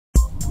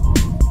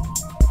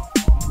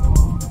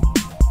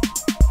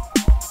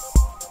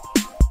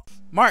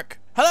Mark.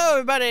 Hello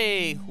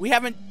everybody! We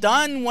haven't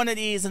done one of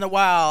these in a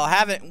while,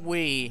 haven't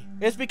we?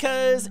 It's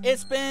because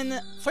it's been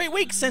 3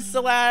 weeks since the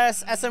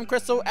last SM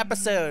Crystal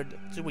episode.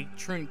 So we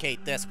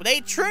truncate this, but they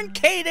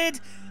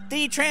truncated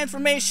the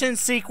transformation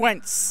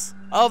sequence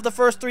of the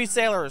first 3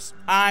 sailors.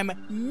 I'm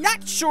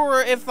not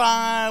sure if what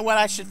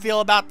I should feel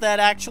about that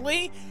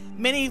actually.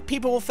 Many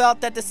people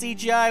felt that the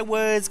CGI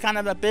was kind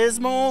of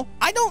abysmal.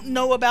 I don't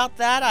know about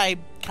that. I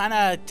kind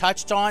of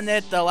touched on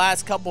it the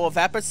last couple of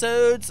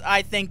episodes.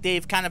 I think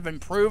they've kind of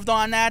improved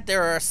on that.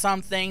 There are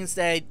some things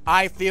that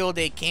I feel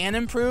they can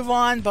improve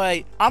on,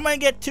 but I'm going to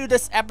get to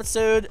this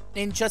episode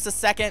in just a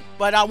second.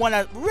 But I want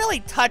to really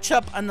touch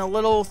up on the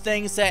little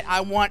things that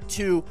I want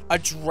to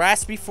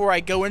address before I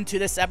go into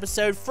this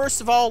episode.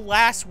 First of all,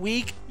 last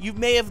week, you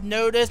may have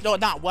noticed, no,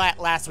 not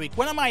last week.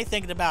 What am I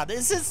thinking about?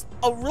 This is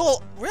a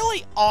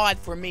really odd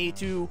for me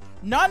to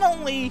not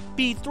only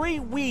be 3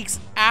 weeks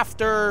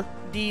after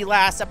the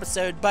last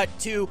episode, but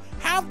to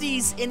have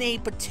these in a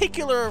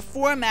particular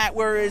format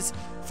where it's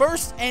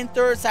first and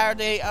third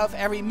Saturday of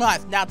every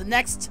month. Now, the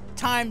next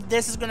time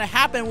this is going to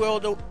happen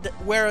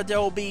where there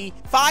will be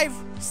 5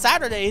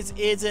 Saturdays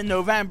is in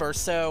November.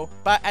 So,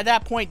 but at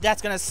that point,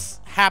 that's going to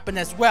happen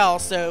as well.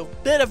 So,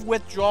 bit of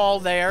withdrawal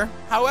there.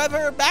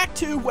 However, back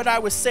to what I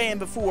was saying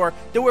before,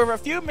 there were a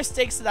few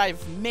mistakes that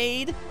I've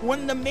made.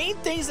 One of the main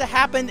things that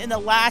happened in the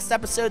last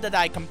episode that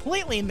I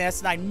completely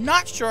missed, and I'm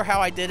not sure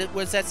how I did it,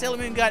 was that Sailor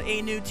Moon got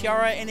a new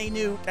tiara and a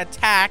new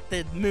attack,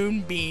 the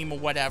Moonbeam or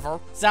whatever.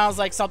 Sounds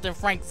like something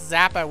Frank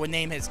Zappa would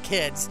name his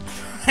kids.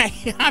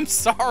 I'm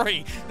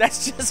sorry.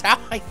 That's just how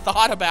I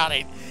thought about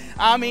it.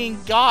 I mean,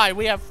 God,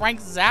 we have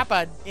Frank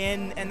Zappa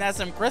in an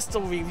SM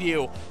Crystal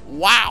review.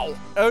 Wow.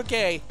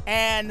 Okay.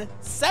 And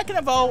second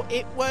of all,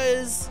 it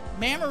was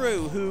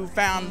Mamoru who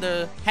found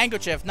the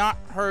handkerchief, not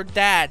her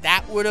dad.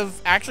 That would have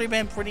actually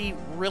been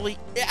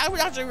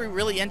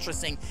really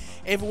interesting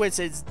if it was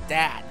his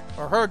dad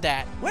or her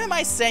dad. What am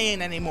I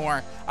saying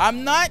anymore?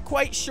 I'm not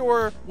quite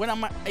sure what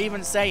I'm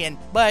even saying,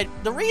 but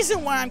the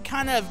reason why I'm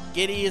kind of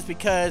giddy is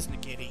because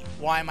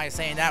why am I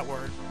saying that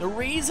word? The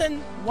reason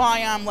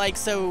why I'm like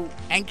so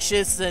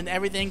anxious and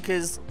everything,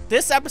 because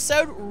this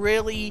episode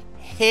really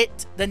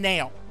hit the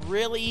nail,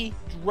 really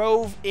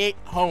drove it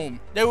home.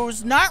 There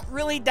was not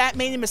really that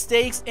many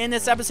mistakes in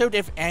this episode,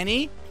 if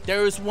any.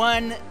 There was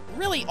one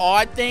really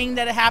odd thing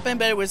that happened,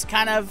 but it was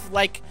kind of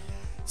like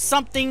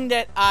something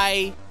that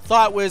I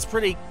thought was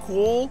pretty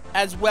cool,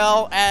 as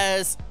well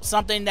as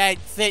something that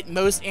fit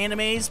most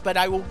animes, but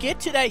I will get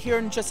to that here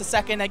in just a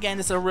second.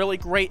 Again, it's a really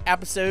great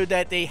episode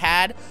that they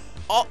had.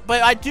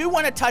 But I do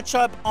want to touch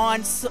up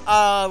on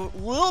a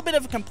little bit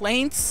of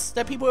complaints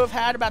that people have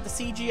had about the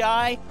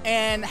CGI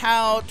and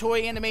how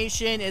Toei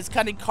Animation is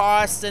cutting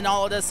costs and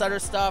all of this other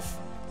stuff.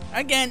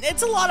 Again,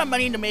 it's a lot of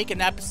money to make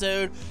an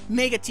episode,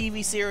 make a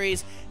TV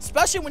series,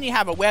 especially when you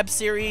have a web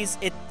series.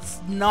 It's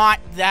not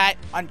that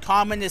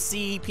uncommon to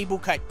see people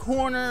cut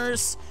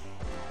corners.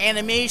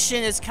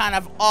 Animation is kind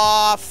of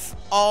off,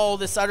 all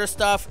this other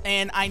stuff,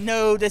 and I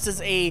know this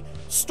is a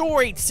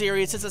storied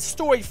series, it's a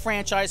storied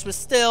franchise, but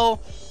still,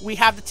 we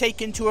have to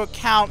take into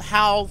account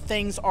how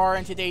things are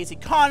in today's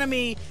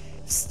economy.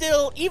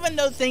 Still, even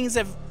though things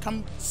have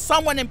come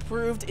somewhat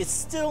improved, it's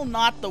still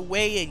not the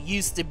way it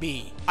used to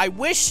be. I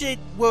wish it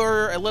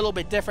were a little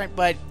bit different,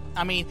 but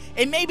I mean,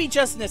 it may be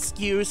just an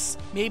excuse,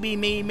 maybe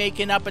me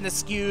making up an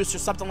excuse or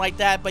something like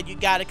that, but you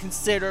gotta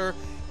consider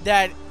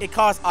that it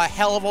costs a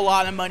hell of a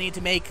lot of money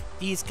to make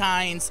these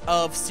kinds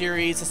of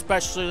series,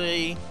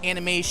 especially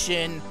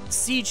animation.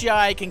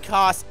 CGI can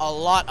cost a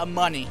lot of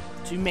money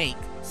to make.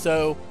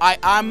 So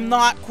I'm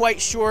not quite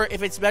sure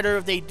if it's better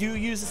if they do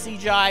use the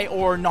CGI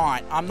or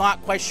not. I'm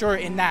not quite sure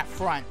in that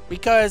front.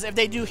 Because if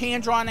they do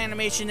hand-drawn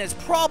animation, it's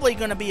probably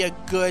going to be a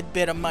good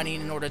bit of money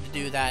in order to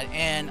do that.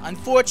 And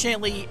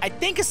unfortunately, I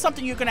think it's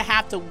something you're going to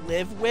have to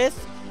live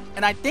with.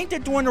 And I think they're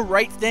doing the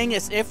right thing,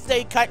 is if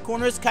they cut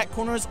corners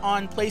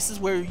on places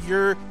where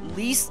you're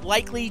least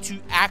likely to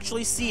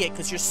actually see it,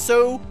 because you're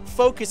so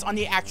focused on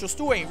the actual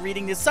story,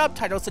 reading the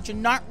subtitles, that you're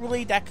not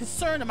really that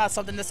concerned about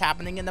something that's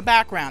happening in the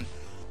background.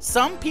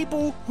 Some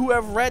people who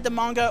have read the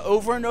manga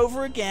over and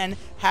over again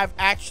have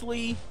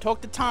actually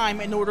took the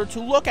time in order to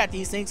look at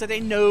these things, so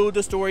they know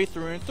the story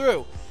through and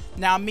through.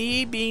 Now,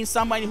 me being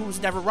somebody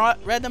who's never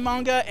read the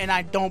manga, and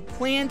I don't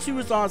plan to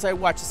as long as I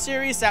watch the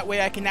series, that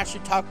way I can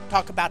actually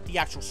talk about the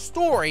actual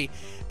story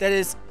that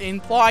is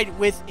implied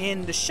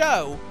within the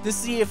show, to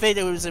see if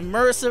it was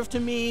immersive to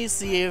me,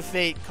 see if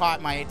it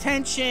caught my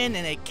attention,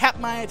 and it kept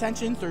my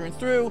attention through and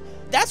through.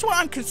 That's what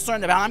I'm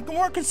concerned about. I'm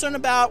more concerned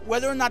about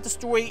whether or not the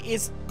story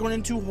is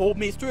going to hold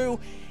me through,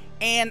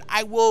 and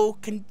I will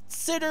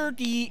consider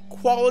the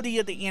quality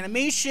of the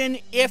animation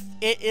if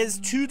it is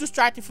too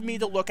distracting for me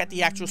to look at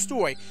the actual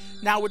story.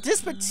 Now, with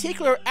this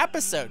particular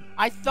episode,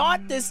 I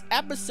thought this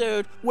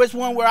episode was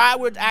one where I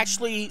would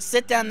actually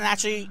sit down and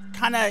actually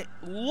kind of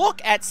look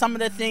at some of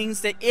the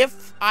things that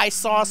if I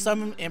saw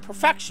some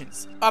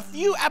imperfections. A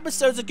few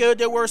episodes ago,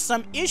 there were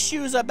some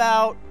issues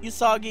about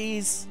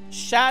Usagi's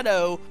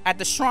shadow at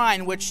the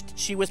shrine, which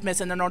she was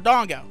missing an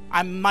Odongo.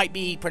 I might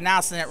be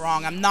pronouncing it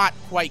wrong. I'm not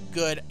quite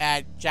good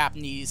at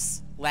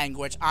Japanese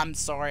language. I'm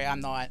sorry, I'm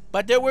not.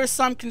 But there were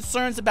some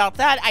concerns about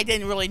that. I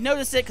didn't really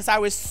notice it because I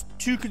was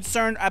too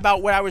concerned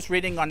about what I was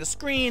reading on the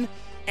screen.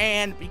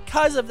 And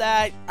because of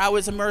that, I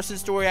was immersed in the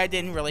story. I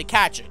didn't really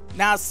catch it.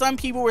 Now, some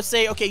people would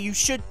say, okay, you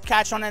should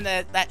catch on, and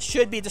that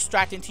should be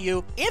distracting to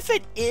you. If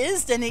it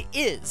is, then it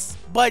is.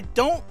 But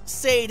don't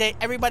say that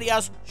everybody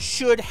else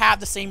should have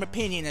the same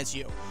opinion as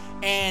you.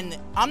 And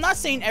I'm not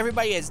saying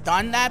everybody has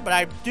done that, but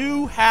I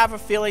do have a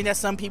feeling that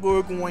some people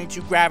are going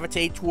to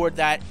gravitate toward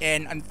that.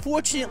 And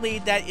unfortunately,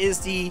 that is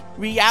the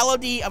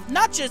reality of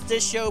not just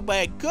this show,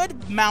 but a good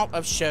amount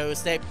of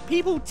shows, that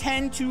people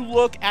tend to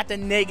look at the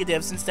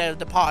negatives instead of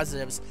the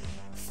positives.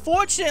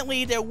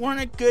 Fortunately, there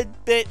weren't a good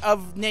bit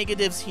of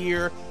negatives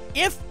here,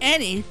 if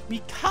any,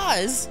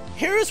 because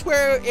here's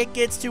where it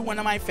gets to one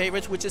of my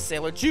favorites, which is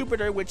Sailor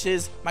Jupiter, which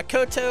is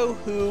Makoto,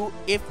 who,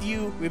 if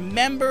you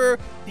remember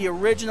the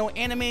original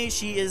anime,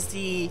 she is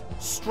the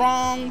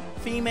strong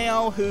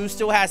female who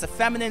still has a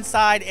feminine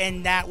side,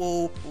 and that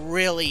will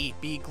really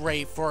be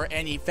great for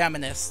any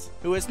feminist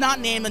who is not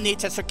named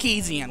Anita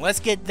Sarkeesian. Let's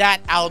get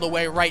that out of the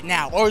way right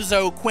now. Or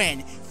Zoe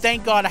Quinn.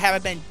 Thank God I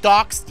haven't been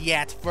doxxed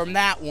yet from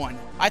that one.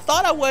 I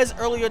thought I was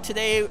earlier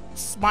today.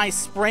 My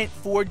Sprint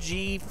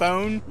 4G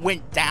phone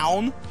went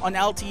down on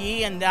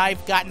LTE, and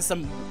I've gotten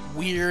some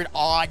weird,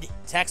 odd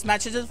text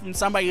messages from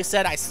somebody who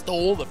said I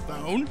stole the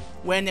phone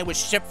when it was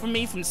shipped from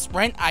me from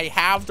Sprint. I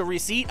have the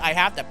receipt, I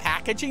have the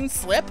packaging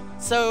slip,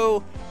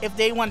 so if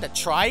they want to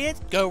try it,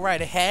 go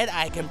right ahead,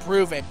 I can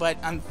prove it, but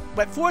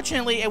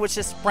fortunately it was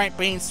just Sprint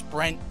being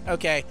Sprint.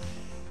 Okay,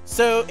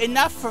 so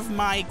enough of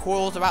my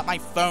quarrels about my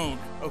phone.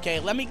 Okay,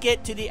 let me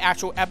get to the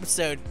actual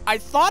episode. I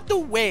thought the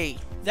way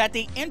that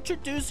they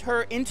introduced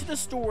her into the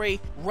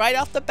story right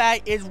off the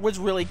bat was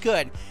really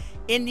good.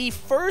 In the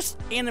first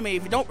anime,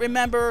 if you don't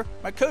remember,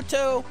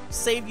 Makoto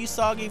saved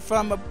Usagi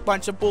from a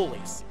bunch of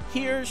bullies.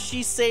 Here,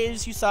 she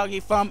saves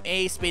Usagi from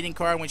a speeding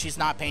car when she's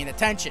not paying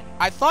attention.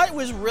 I thought it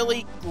was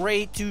really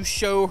great to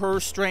show her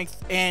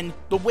strength and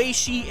the way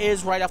she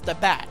is right off the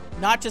bat.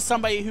 Not just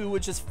somebody who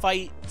would just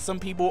fight some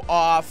people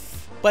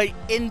off, but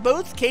in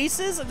both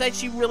cases, that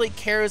she really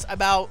cares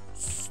about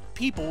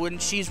people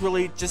and she's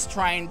really just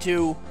trying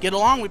to get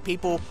along with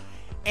people.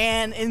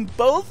 And in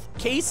both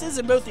cases,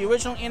 in both the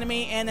original anime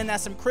and in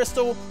SM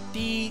Crystal,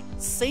 the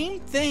same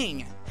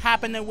thing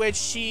happened, in which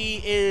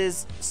she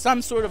is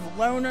some sort of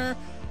loner,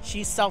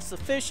 she's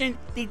self-sufficient.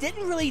 They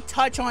didn't really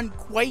touch on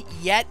quite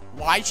yet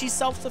why she's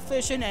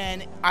self-sufficient,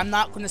 and I'm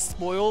not going to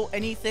spoil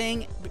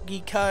anything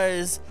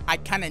because I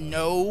kind of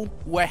know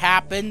what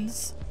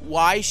happens,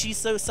 why she's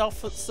so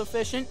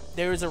self-sufficient.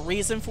 There's a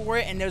reason for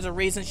it, and there's a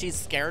reason she's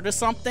scared of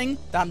something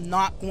that I'm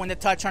not going to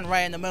touch on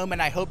right in the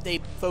moment. I hope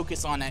they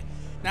focus on it.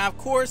 Now, of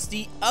course,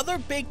 the other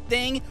big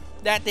thing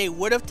that they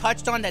would have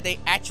touched on that they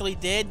actually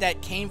did,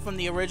 that came from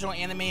the original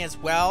anime as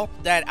well,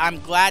 that I'm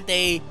glad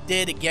they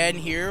did again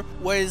here,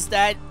 was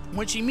that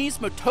when she meets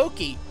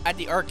Motoki at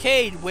the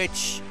arcade,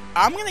 which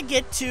I'm going to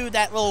get to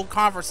that little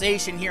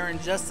conversation here in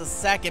just a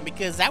second,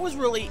 because that was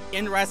really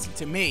interesting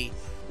to me,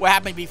 what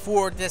happened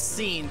before this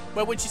scene.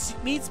 But when she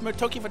meets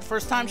Motoki for the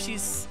first time,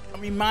 she's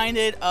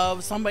reminded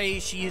of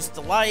somebody she used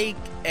to like,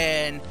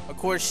 and of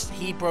course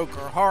he broke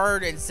her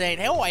heart and saying,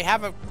 "Oh, I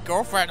have a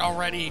girlfriend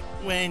already,"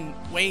 when,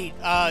 wait,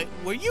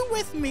 were you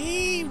with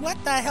me?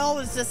 What the hell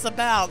is this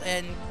about?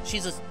 And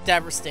she's just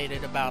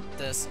devastated about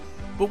this.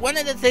 But one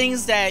of the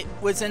things that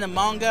was in the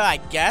manga, I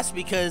guess,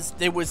 because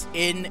it was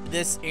in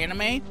this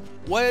anime,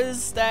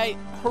 was that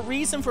her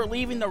reason for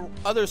leaving the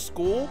other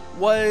school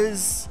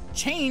was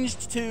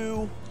changed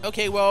to,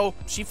 okay, well,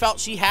 she felt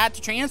she had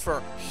to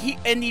transfer.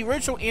 In the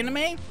original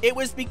anime, it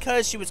was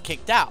because she was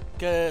kicked out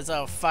because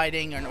of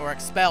fighting or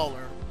expelled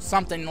or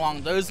something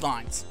along those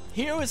lines.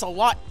 Here is a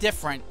lot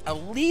different,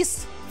 at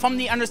least from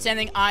the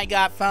understanding I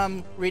got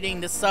from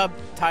reading the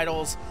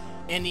subtitles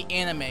in the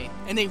anime.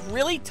 And they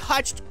really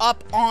touched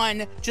up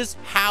on just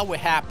how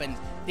it happened.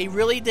 They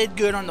really did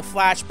good on the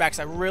flashbacks.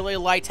 I really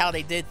liked how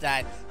they did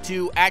that,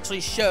 to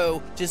actually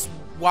show just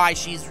why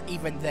she's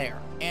even there,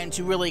 and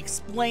to really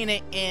explain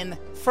it in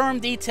firm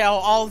detail,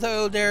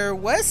 although there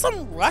was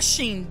some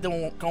rushing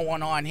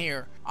going on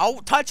here. I'll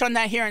touch on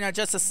that here in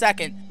just a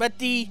second, but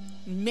the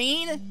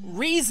main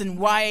reason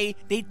why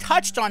they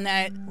touched on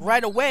that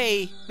right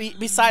away,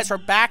 besides her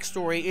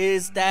backstory,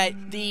 is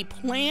that the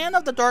plan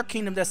of the Dark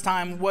Kingdom this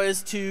time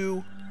was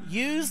to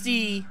use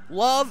the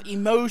love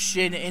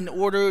emotion in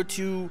order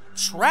to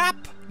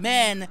trap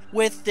men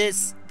with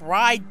this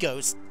bride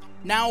ghost.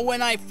 Now,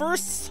 when I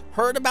first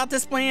heard about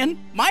this plan,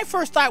 my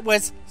first thought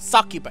was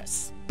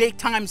succubus. Big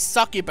time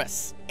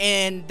succubus.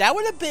 And that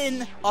would have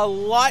been a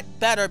lot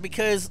better,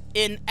 because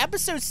in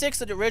episode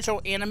 6 of the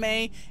original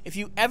anime, if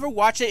you ever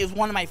watch it, it's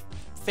one of my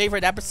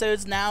favorite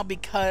episodes now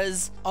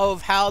because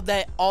of how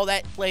all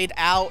that played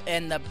out,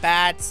 and the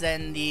bats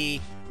and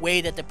the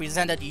way that they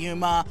presented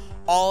Yuma.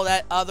 all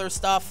that other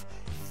stuff.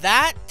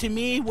 That, to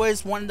me,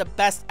 was one of the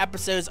best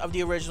episodes of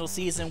the original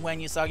season when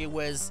Usagi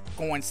was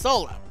going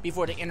solo,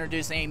 before they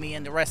introduced Amy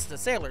and the rest of the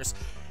sailors.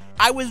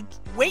 I was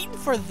waiting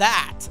for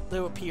that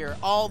to appear,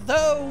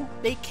 although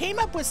they came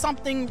up with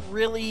something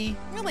really,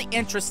 really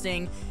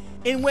interesting,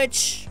 in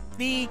which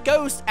the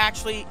ghost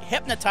actually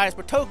hypnotized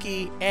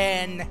Motoki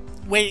and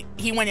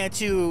he went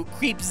into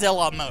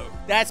Creepzilla mode.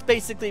 That's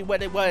basically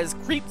what it was,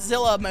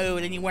 Creepzilla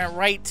mode, and he went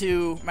right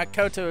to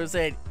Makoto and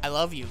said, I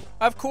love you.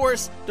 Of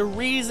course, the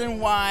reason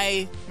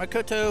why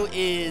Makoto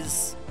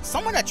is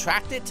somewhat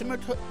attracted to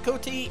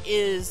Motoki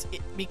is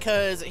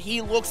because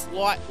he looks a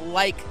lot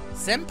like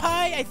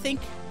Senpai, I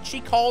think she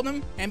called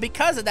him, and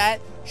because of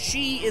that,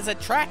 she is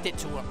attracted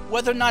to him.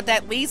 Whether or not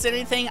that leads to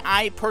anything,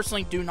 I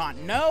personally do not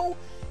know.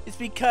 It's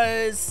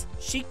because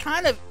she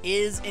kind of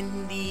is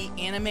in the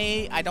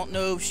anime. I don't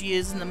know if she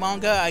is in the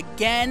manga.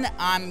 Again,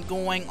 I'm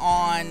going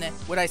on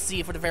what I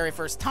see for the very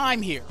first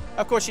time here.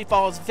 Of course, she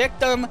falls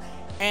victim,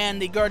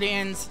 and the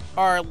Guardians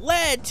are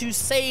led to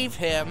save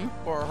him,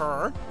 or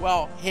her.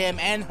 Well, him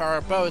and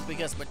her both,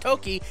 because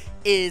Motoki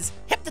is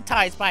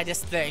hypnotized by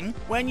this thing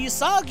when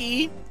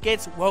Usagi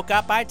gets woke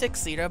up by a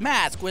tuxedo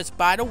mask, which,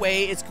 by the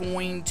way, is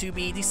going to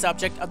be the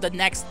subject of the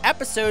next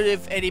episode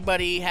if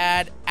anybody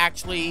had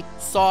actually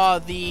saw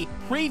the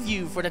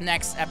preview for the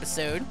next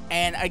episode.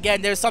 And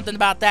again, there's something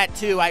about that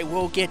too. I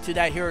will get to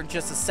that here in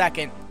just a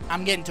second.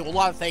 I'm getting to a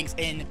lot of things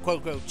in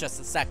quote-unquote just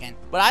a second.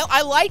 But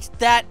I liked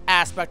that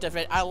aspect of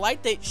it. I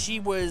liked that she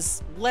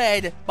was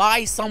led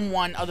by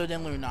someone other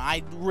than Luna.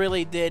 I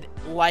really did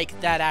like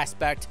that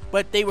aspect.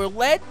 But they were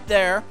led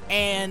there,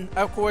 and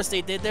of course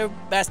they did their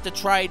best to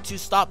try to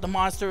stop the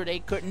monster. They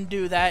couldn't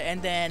do that,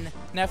 and then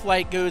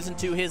Nephlite goes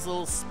into his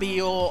little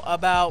spiel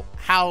about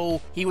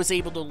how he was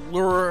able to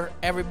lure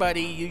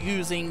everybody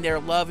using their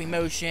love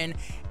emotion.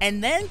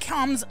 And then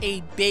comes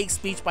a big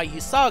speech by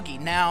Usagi.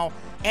 Now,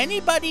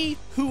 anybody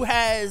who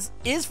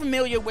is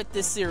familiar with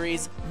this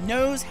series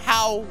knows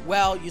how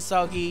well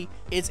Usagi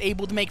is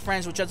able to make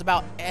friends with just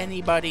about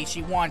anybody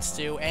she wants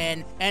to,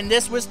 and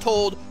this was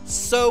told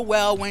so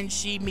well when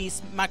she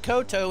meets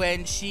Makoto,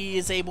 and she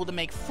is able to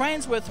make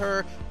friends with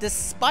her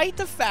despite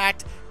the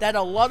fact that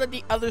a lot of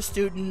the other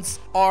students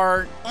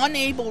are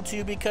unable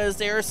to because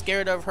they're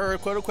scared of her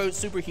quote-unquote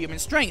superhuman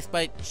strength.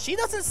 But she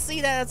doesn't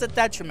see that as a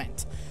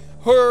detriment.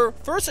 Her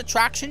first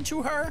attraction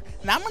to her,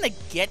 and I'm going to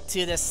get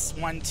to this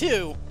one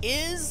too,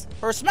 is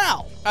her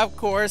smell. Of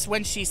course,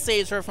 when she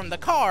saves her from the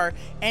car,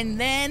 and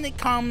then it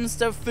comes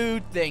the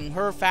food thing,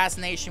 her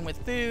fascination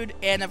with food,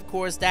 and of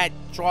course that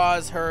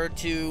draws her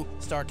to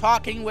start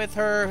talking with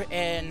her,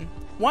 and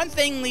one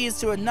thing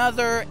leads to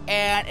another,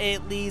 and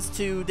it leads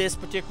to this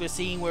particular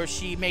scene where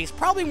she makes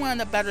probably one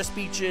of the better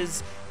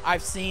speeches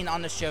I've seen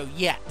on the show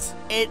yet.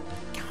 It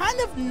kind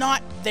of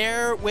not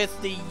there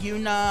with the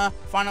Yuna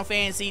Final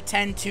Fantasy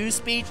X-2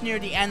 speech near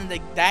the end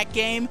of that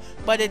game,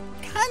 but it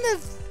kind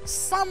of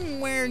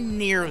somewhere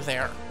near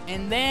there.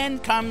 And then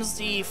comes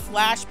the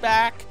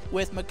flashback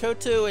with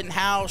Makoto and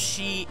how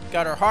she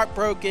got her heart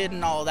broken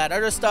and all that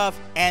other stuff,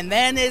 and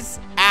then it's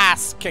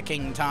ass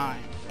kicking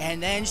time.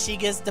 And then she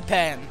gets the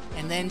pen,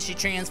 and then she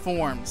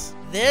transforms.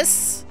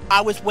 This,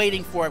 I was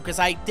waiting for it because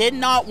I did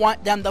not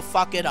want them to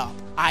fuck it up.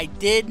 I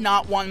did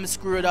not want them to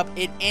screw it up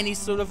in any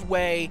sort of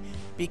way,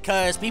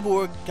 because people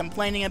were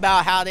complaining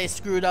about how they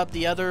screwed up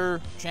the other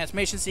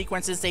transformation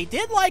sequences. They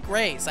did like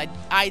Ray's.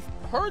 I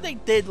heard they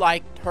did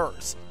like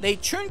hers. They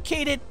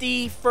truncated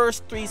the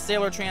first 3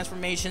 sailor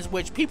transformations,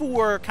 which people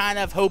were kind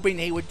of hoping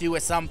they would do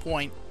at some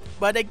point.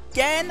 But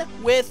again,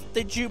 with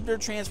the Jupiter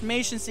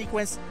transformation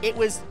sequence, it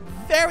was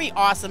very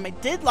awesome. I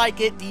did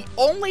like it. The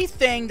only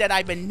thing that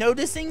I've been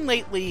noticing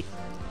lately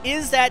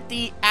is that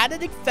the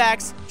added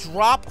effects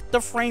drop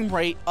the frame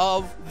rate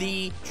of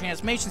the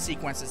transformation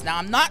sequences. Now,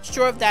 I'm not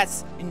sure if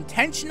that's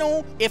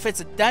intentional, if it's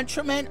a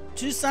detriment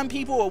to some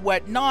people or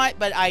whatnot,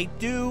 but I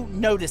do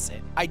notice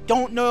it. I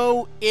don't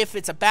know if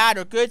it's a bad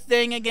or good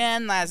thing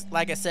again,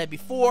 like I said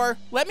before.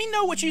 Let me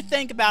know what you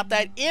think about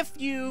that if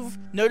you've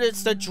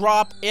noticed a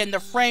drop in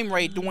the frame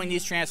rate during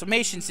these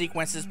transformation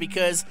sequences,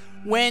 because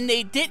when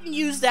they didn't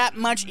use that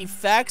much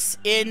effects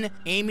in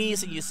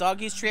Amy's and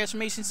Usagi's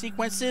transformation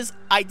sequences,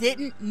 I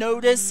didn't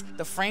notice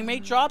the frame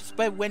rate drops,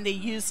 but when they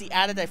use the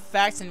added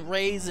effects in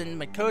Ray's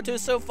and Makoto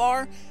so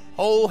far,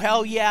 oh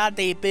hell yeah,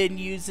 they've been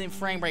using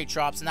frame rate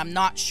drops, and I'm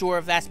not sure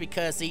if that's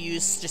because they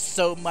use just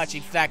so much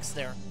effects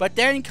there. But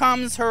then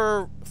comes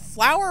her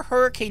Flower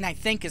Hurricane, I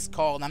think it's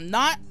called. I'm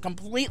not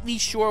completely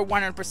sure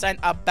 100%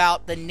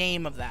 about the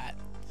name of that.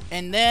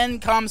 And then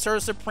comes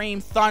her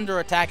Supreme Thunder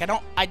Attack.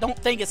 I don't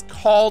think it's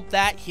called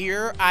that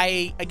here.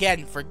 I,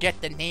 again, forget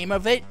the name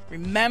of it.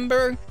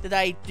 Remember that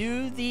I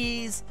do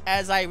these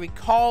as I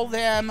recall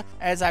them,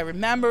 as I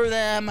remember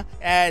them,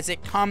 as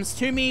it comes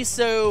to me.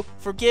 So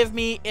forgive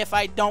me if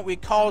I don't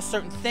recall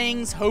certain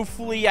things.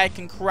 Hopefully I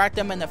can correct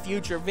them in a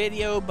future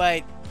video,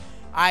 but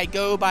I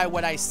go by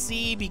what I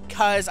see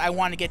because I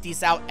want to get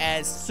these out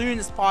as soon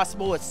as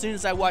possible. As soon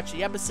as I watch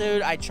the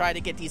episode, I try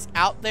to get these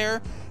out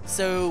there.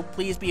 So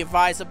please be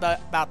advised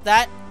about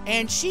that.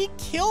 And she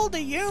killed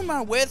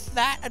Ayuma with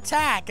that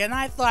attack. And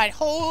I thought,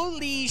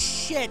 holy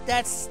shit,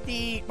 that's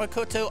the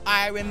Makoto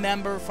I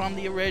remember from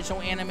the original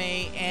anime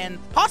and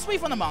possibly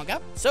from the manga.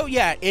 So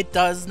yeah, it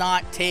does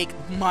not take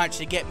much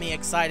to get me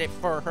excited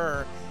for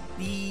her.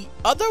 The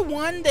other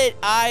one that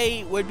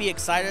I would be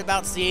excited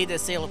about seeing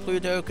is Sailor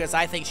Pluto, because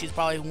I think she's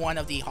probably one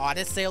of the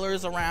hottest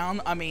sailors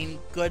around. I mean,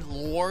 good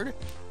lord.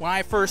 When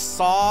I first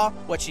saw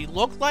what she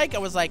looked like, I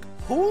was like,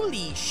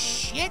 holy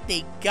shit,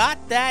 they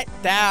got that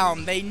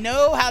down. They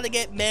know how to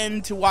get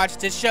men to watch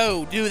the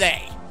show, do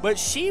they? But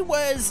she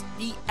was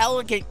the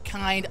elegant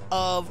kind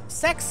of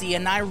sexy,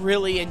 and I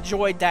really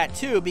enjoyed that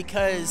too,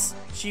 because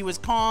she was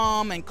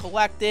calm and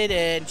collected,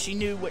 and she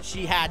knew what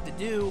she had to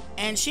do,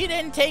 and she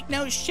didn't take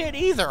no shit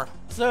either.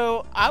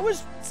 So I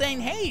was saying,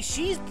 hey,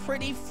 she's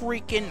pretty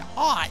freaking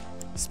hot.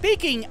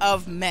 Speaking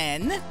of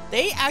men,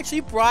 they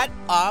actually brought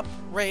up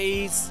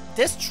Ray's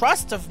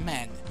distrust of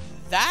men.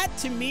 That,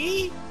 to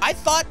me, I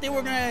thought they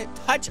were going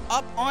to touch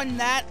up on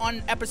that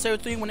on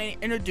episode 3 when they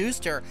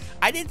introduced her.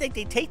 I didn't think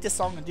they'd take this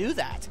long to do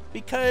that.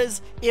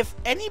 Because if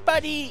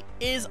anybody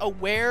is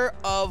aware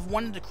of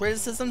one of the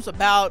criticisms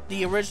about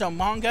the original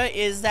manga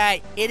is that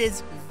it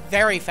is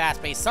very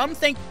fast-paced. Some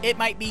think it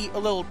might be a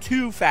little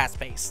too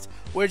fast-paced,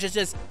 which is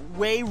just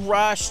way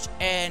rushed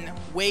and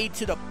way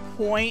to the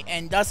point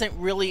and doesn't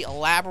really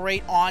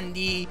elaborate on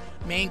the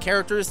main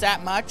characters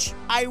that much.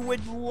 I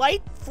would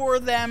like for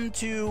them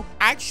to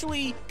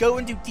actually go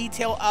into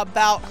detail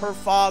about her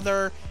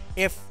father.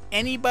 If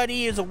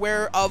anybody is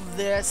aware of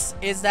this,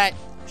 is that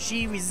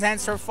she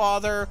resents her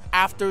father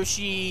after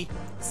she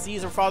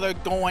sees her father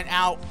going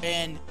out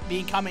and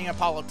becoming a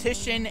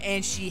politician,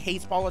 and she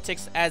hates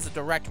politics as a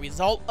direct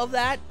result of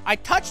that. I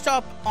touched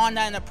up on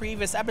that in a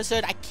previous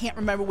episode. I can't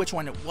remember which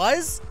one it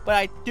was, but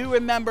I do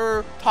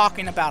remember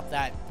talking about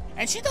that.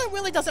 And she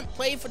really doesn't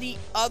play for the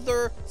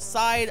other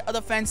side of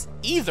the fence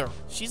either.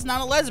 She's not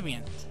a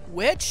lesbian,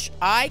 which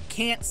I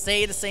can't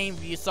say the same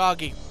for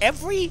Usagi.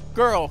 Every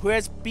girl who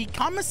has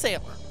become a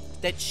sailor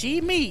that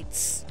she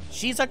meets,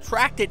 she's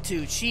attracted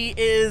to. She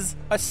is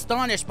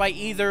astonished by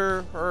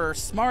either her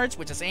smarts,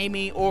 which is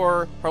Amy,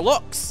 or her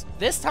looks.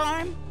 This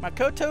time,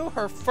 Makoto,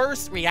 her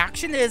first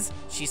reaction is,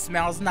 she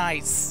smells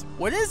nice.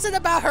 What is it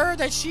about her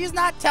that she's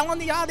not telling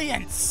the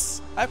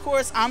audience? Of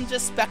course, I'm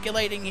just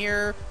speculating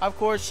here. Of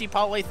course, she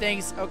probably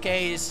thinks,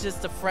 okay, it's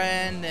just a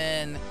friend,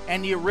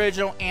 and the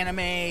original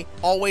anime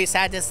always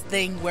had this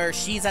thing where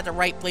she's at the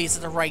right place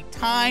at the right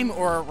time,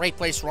 or right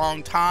place,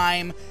 wrong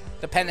time,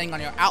 depending on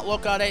your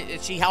outlook on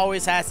it. She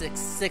always has a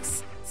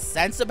sixth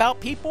sense about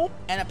people,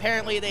 and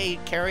apparently they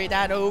carry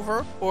that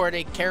over, or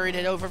they carried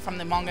it over from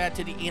the manga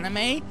to the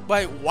anime.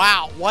 But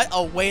wow, what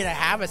a way to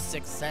have a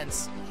sixth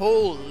sense.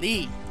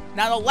 Holy.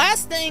 Now, the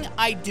last thing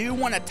I do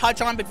want to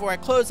touch on before I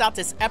close out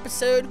this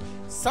episode,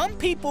 some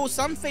people,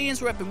 some fans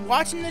who have been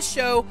watching this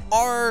show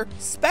are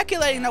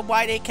speculating on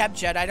why they kept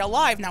Jedi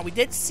alive. Now, we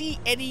didn't see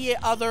any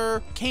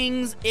other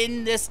kings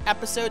in this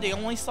episode. They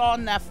only saw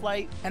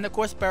Nephilim and, of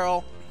course,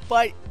 Beryl.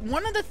 But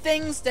one of the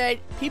things that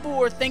people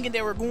were thinking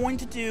they were going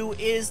to do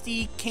is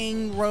the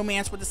king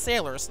romance with the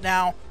sailors.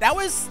 Now, that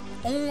was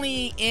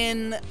only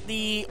in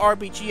the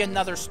RPG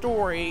Another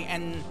Story,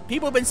 and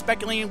people have been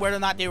speculating whether or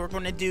not they were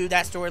going to do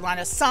that storyline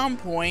at some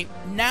point.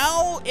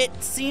 Now, it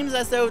seems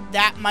as though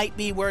that might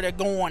be where they're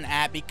going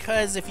at,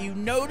 because if you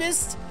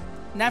noticed,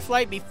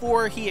 Nephilim,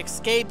 before he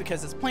escaped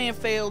because his plan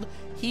failed,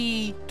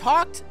 he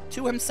talked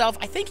to himself,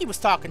 I think he was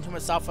talking to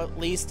himself at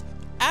least,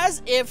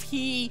 as if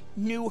he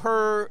knew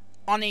her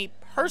on a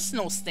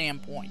personal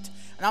standpoint.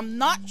 And I'm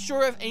not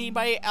sure if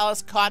anybody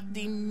else caught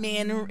the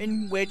manner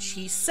in which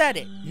he said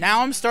it.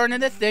 Now I'm starting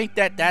to think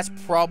that that's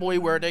probably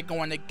where they're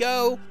going to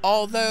go,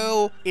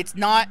 although it's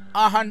not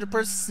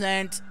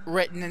 100%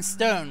 written in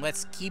stone.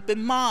 Let's keep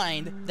in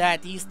mind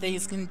that these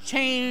things can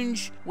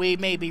change. We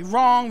may be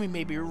wrong, we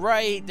may be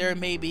right, there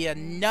may be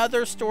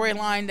another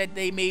storyline that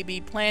they may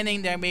be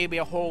planning, there may be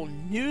a whole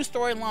new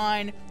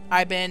storyline.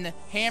 I've been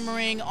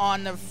hammering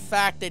on the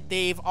fact that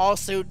they've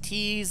also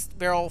teased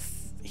Beryl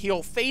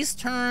heel face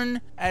turn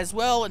as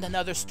well in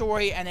another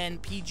story, and then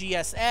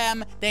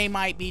PGSM, they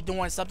might be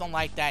doing something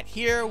like that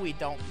here. We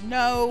don't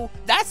know.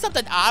 That's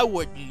something I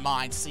wouldn't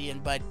mind seeing,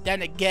 but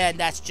then again,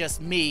 that's just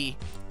me.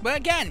 But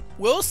again,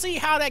 we'll see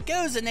how that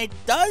goes, and it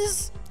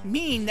does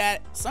mean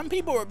that some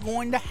people are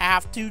going to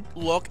have to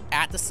look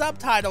at the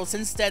subtitles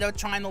instead of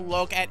trying to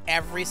look at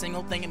every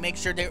single thing and make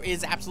sure there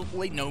is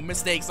absolutely no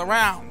mistakes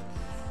around.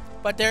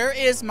 But there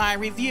is my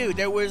review.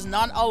 There was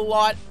not a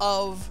lot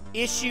of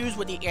issues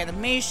with the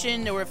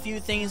animation. There were a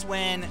few things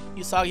when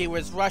Usagi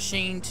was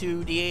rushing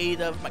to the aid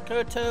of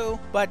Makoto.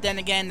 But then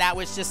again, that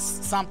was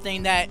just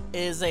something that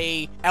is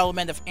a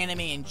element of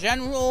anime in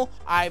general.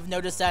 I've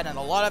noticed that in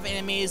a lot of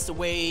animes, the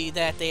way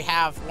that they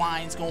have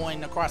lines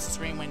going across the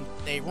screen when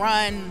they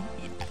run.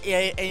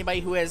 Anybody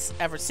who has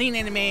ever seen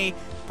anime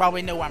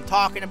probably know what I'm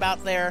talking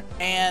about there.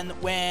 And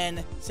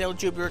when Sailor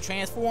Jupiter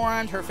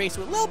transformed, her face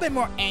was a little bit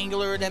more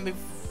angular than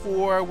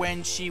before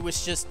when she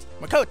was just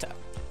Makoto.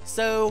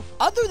 So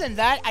other than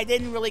that, I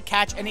didn't really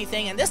catch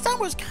anything, and this time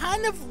was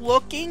kind of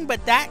looking,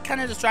 but that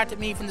kind of distracted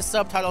me from the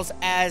subtitles,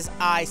 as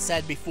I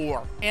said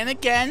before. And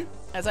again,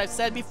 as I've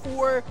said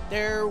before,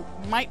 there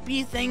might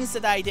be things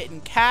that I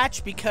didn't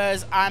catch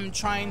because I'm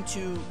trying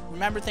to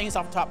remember things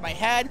off the top of my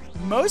head.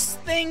 Most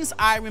things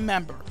I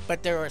remember,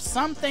 but there are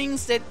some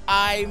things that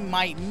I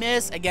might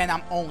miss. Again,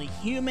 I'm only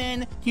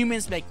human.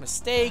 Humans make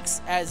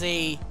mistakes. As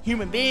a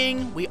human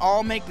being, we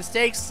all make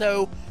mistakes.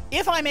 So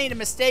if I made a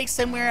mistake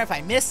somewhere, if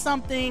I missed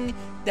something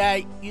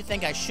that you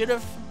think I should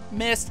have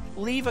missed,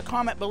 leave a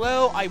comment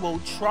below. I will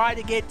try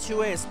to get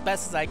to it as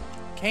best as I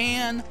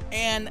can.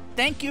 And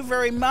thank you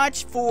very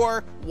much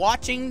for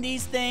watching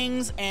these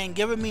things and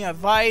giving me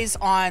advice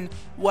on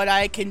what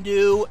I can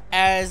do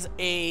as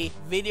a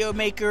video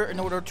maker in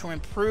order to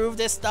improve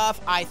this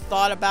stuff. I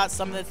thought about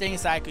some of the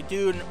things that I could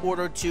do in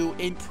order to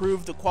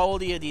improve the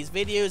quality of these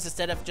videos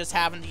instead of just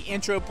having the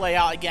intro play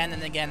out again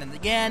and again and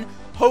again.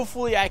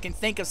 Hopefully I can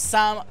think of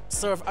some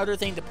sort of other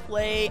thing to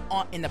play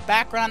on in the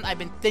background. I've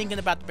been thinking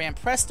about the Band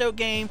Presto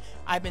game.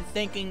 I've been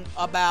thinking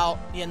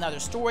about the Another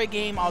Story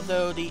game,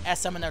 although the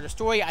SM Another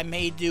Story I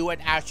may do an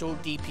actual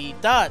DP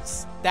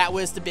does. That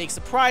was the big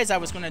surprise I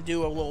was going to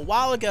do a little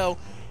while ago,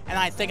 and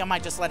I think I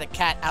might just let a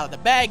cat out of the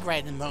bag right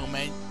in the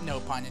moment,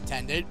 no pun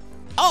intended.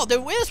 Oh,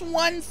 there is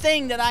one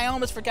thing that I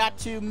almost forgot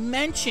to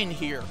mention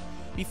here.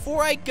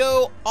 Before I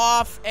go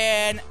off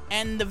and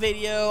end the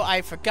video,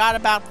 I forgot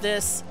about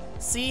this.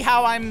 See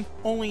how I'm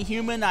only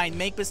human? I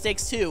make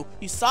mistakes too.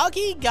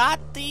 Usagi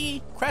got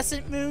the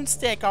Crescent Moon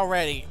stick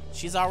already.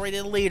 She's already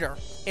the leader.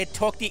 It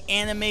took the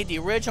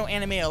original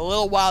anime, a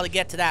little while to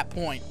get to that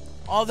point.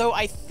 Although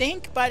I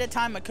think by the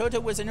time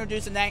Makoto was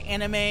introduced in that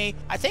anime,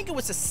 I think it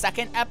was the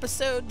second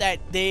episode that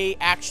they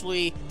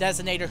actually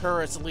designated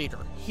her as the leader.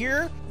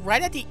 Here,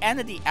 right at the end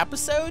of the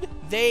episode,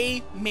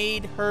 they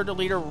made her the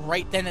leader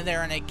right then and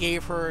there, and they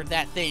gave her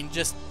that thing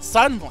just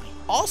suddenly.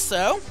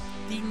 Also,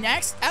 the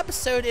next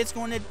episode it's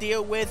going to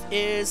deal with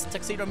is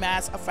Tuxedo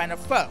Mask, A Friend or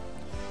Foe,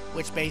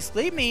 which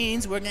basically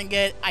means we're going to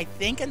get, I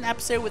think, an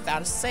episode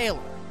without a sailor,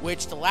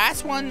 which the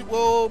last one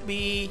will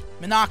be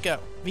Minako,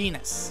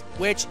 Venus,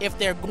 which if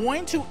they're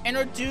going to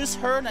introduce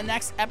her in the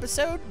next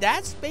episode,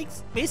 that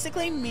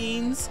basically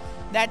means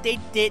that they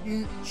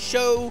didn't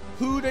show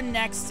who the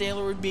next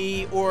sailor would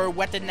be or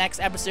what the next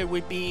episode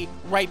would be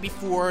right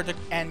before the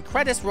end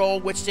credits roll,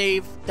 which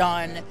they've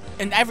done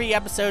in every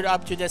episode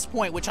up to this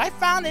point, which I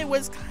found it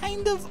was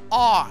kind of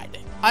odd.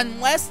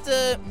 Unless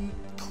the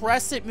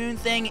Crescent Moon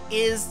thing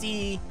is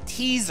the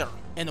teaser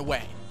in a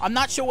way. I'm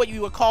not sure what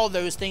you would call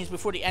those things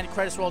before the end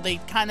credits roll. They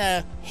kind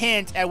of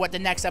hint at what the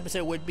next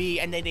episode would be,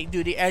 and then they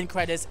do the end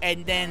credits,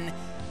 and then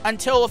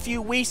until a few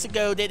weeks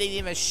ago, they didn't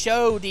even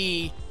show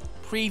the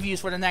previews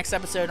for the next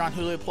episode on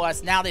Hulu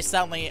Plus. Now they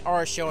suddenly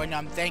are showing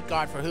them, thank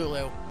God for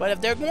Hulu. But if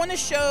they're going to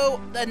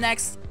show the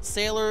next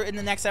sailor in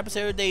the next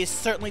episode, they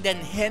certainly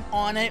didn't hint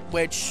on it,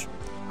 which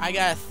I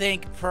gotta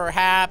think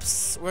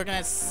perhaps we're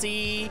gonna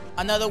see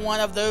another one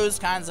of those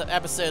kinds of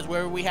episodes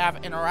where we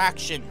have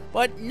interaction.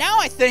 But now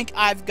I think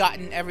I've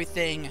gotten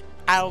everything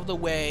out of the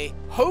way.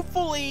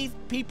 Hopefully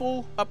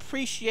people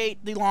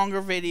appreciate the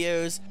longer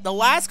videos. The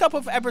last couple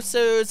of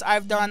episodes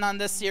I've done on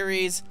this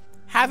series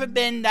haven't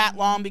been that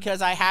long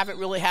because I haven't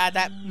really had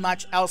that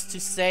much else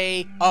to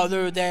say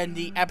other than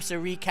the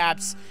episode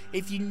recaps.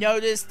 If you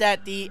notice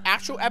that the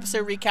actual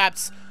episode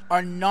recaps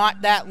are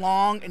not that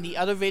long in the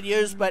other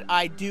videos, but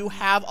I do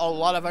have a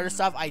lot of other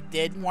stuff I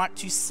did want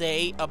to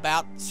say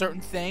about certain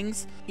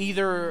things,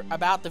 either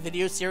about the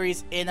video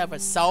series in of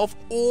itself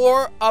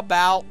or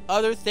about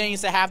other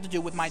things that have to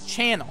do with my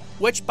channel.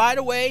 Which, by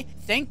the way,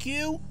 thank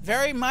you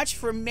very much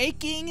for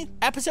making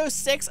episode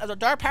 6 of the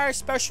Dark Power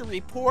Special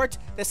Report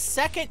the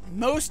second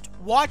most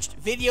watched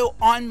video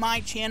on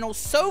my channel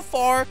so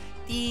far.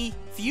 The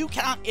view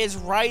count is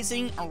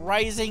rising and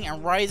rising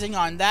and rising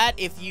on that.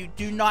 If you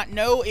do not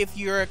know, if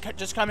you're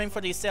just coming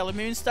for the Sailor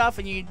Moon stuff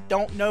and you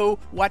don't know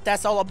what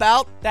that's all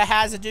about, that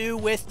has to do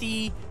with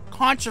the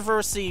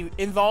controversy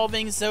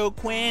involving Zoe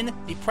Quinn,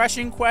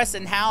 Depression Quest,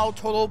 and how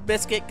Total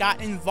Biscuit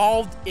got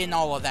involved in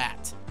all of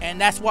that.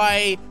 And that's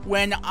why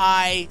when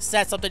I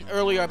said something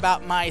earlier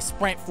about my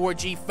Sprint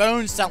 4G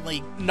phone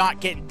suddenly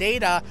not getting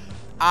data,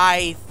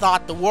 I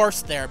thought the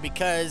worst there,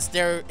 because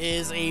there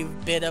is a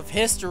bit of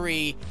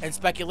history and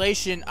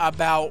speculation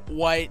about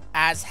what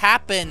has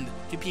happened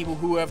to people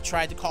who have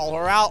tried to call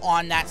her out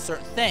on that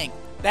certain thing.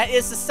 That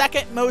is the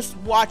second most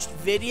watched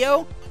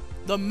video.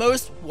 The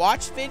most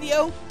watched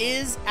video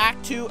is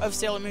Act 2 of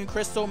Sailor Moon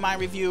Crystal, my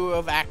review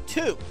of Act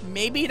 2.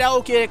 Maybe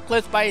that'll get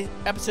eclipsed by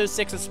episode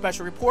 6 of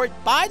Special Report.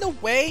 By the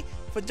way,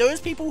 for those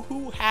people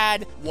who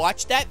had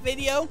watched that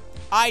video,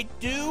 I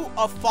do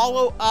a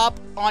follow-up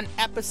on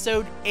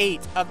episode 8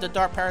 of the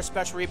Dark Power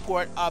Special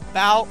Report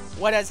about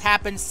what has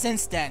happened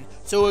since then.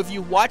 So if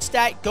you watch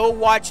that, go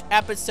watch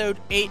episode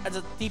 8 of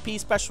the DP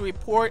Special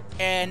Report,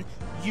 and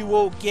you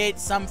will get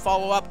some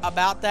follow-up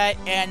about that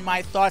and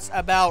my thoughts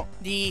about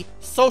the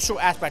social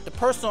aspect, the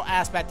personal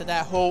aspect of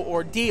that whole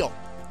ordeal.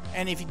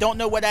 And if you don't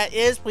know what that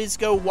is, please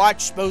go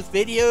watch both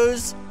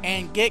videos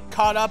and get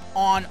caught up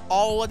on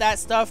all of that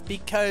stuff,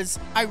 because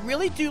I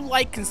really do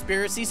like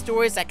conspiracy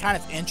stories that kind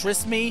of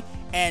interest me.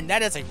 And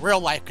that is a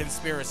real-life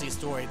conspiracy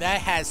story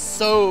that has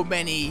so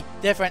many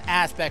different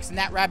aspects, and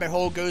that rabbit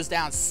hole goes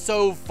down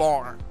so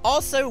far.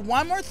 Also,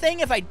 one more thing,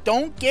 if I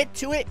don't get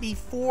to it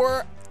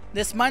before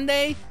this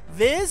Monday,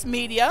 Viz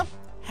Media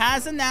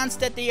has announced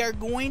that they are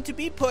going to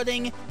be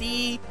putting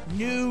the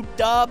new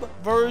dub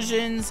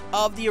versions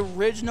of the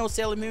original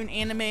Sailor Moon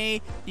anime,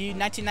 the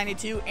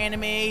 1992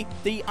 anime,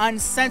 the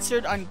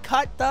uncensored,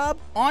 uncut dub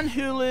on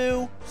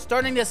Hulu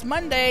starting this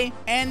Monday,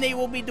 and they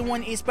will be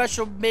doing a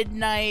special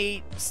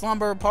midnight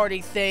slumber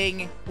party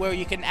thing where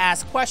you can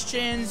ask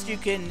questions,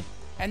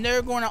 and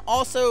they're going to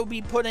also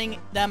be putting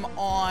them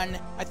on,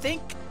 I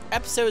think,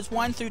 episodes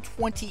 1 through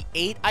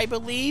 28, I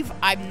believe.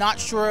 I'm not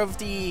sure of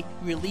the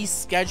release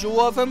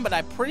schedule of them, but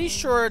I'm pretty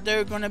sure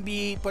they're going to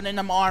be putting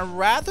them on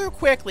rather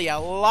quickly, a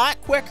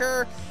lot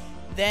quicker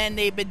than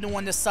they've been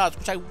doing the subs,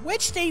 which I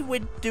wish they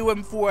would do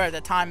them 4 at a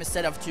time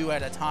instead of 2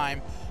 at a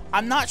time.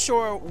 I'm not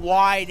sure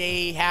why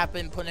they have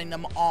been putting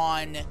them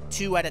on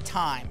 2 at a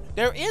time.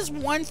 There is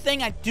one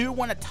thing I do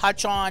want to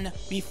touch on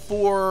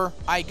before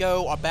I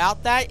go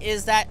about that,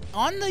 is that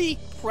on the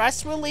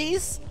press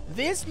release,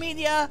 Viz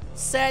Media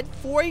said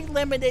for a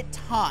limited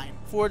time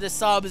for the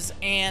subs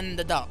and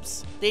the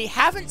dubs. They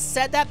haven't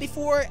said that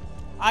before.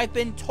 I've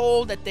been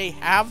told that they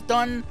have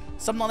done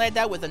something like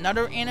that with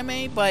another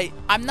anime, but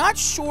I'm not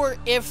sure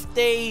if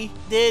they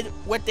did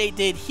what they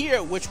did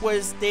here, which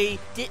was they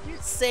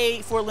didn't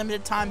say for a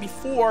limited time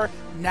before.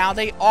 Now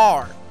they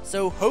are.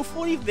 So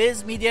hopefully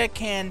Viz Media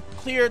can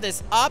clear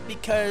this up,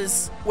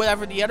 because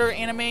whatever the other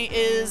anime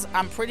is,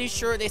 I'm pretty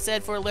sure they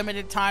said for a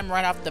limited time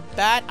right off the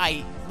bat.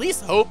 I at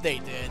least hope they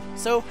did.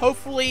 So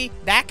hopefully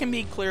that can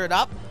be cleared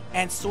up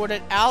and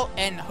sorted out,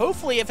 and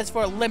hopefully if it's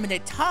for a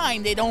limited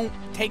time, they don't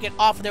take it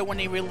off of there when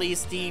they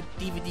release the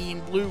DVD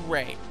and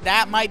Blu-ray.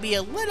 That might be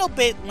a little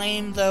bit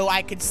lame, though.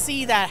 I could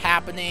see that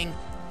happening.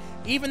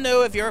 Even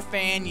though if you're a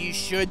fan, you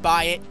should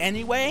buy it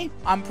anyway.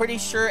 I'm pretty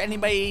sure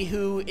anybody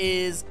who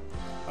is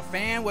a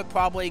fan would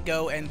probably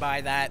go and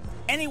buy that.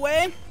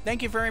 Anyway,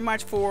 thank you very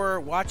much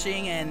for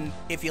watching, and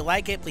if you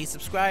like it, please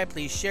subscribe,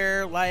 please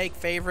share, like,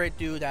 favorite,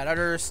 do that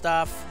other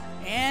stuff.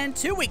 And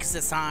 2 weeks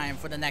this time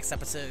for the next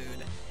episode.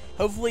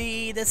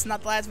 Hopefully this is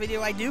not the last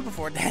video I do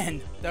before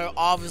then. There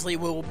obviously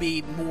will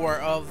be more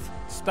of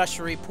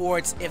special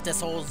reports if this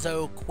whole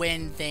Zoe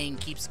Quinn thing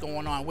keeps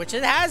going on, which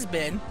it has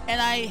been.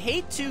 And I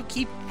hate to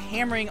keep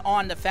hammering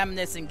on the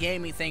feminist and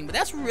gaming thing, but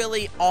that's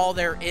really all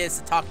there is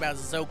to talk about,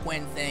 is the Zoe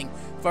Quinn thing.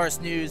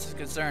 First news is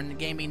concerned, the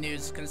gaming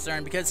news is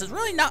concerned, because there's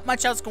really not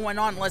much else going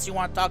on unless you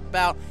want to talk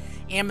about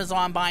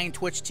Amazon buying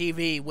Twitch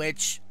TV,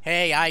 which,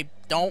 hey, I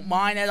don't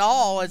mind at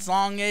all as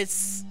long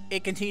as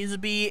it continues to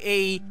be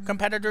a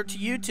competitor to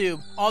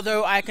YouTube.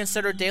 Although I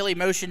consider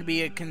Dailymotion to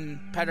be a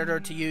competitor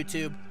to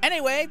YouTube.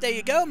 Anyway, there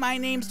you go. My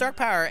name's Dark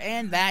Power,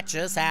 and that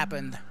just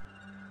happened.